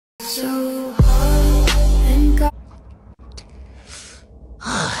So hard and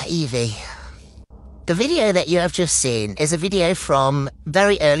Evie, the video that you have just seen is a video from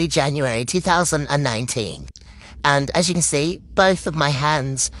very early January 2019. And as you can see, both of my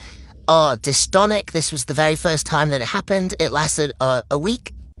hands are dystonic. This was the very first time that it happened. It lasted a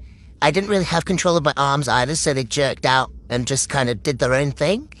week. I didn't really have control of my arms either, so they jerked out and just kind of did their own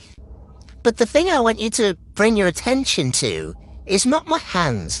thing. But the thing I want you to bring your attention to is not my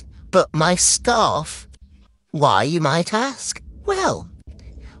hands, but my scarf. Why, you might ask? Well,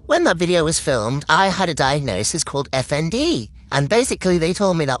 when that video was filmed, I had a diagnosis called FND. And basically they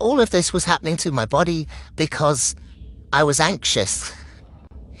told me that all of this was happening to my body because I was anxious.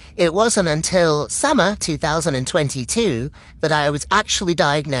 It wasn't until summer 2022 that I was actually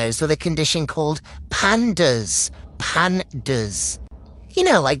diagnosed with a condition called PANDAS. PANDAS. You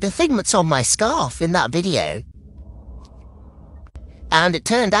know, like the thing that's on my scarf in that video. And it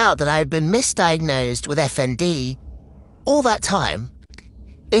turned out that I had been misdiagnosed with FND all that time.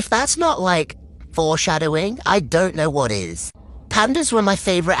 If that's not like foreshadowing, I don't know what is. Pandas were my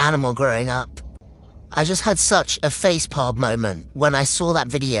favorite animal growing up. I just had such a facepalm moment when I saw that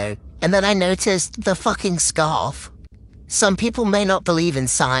video, and then I noticed the fucking scarf. Some people may not believe in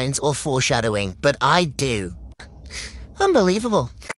signs or foreshadowing, but I do. Unbelievable.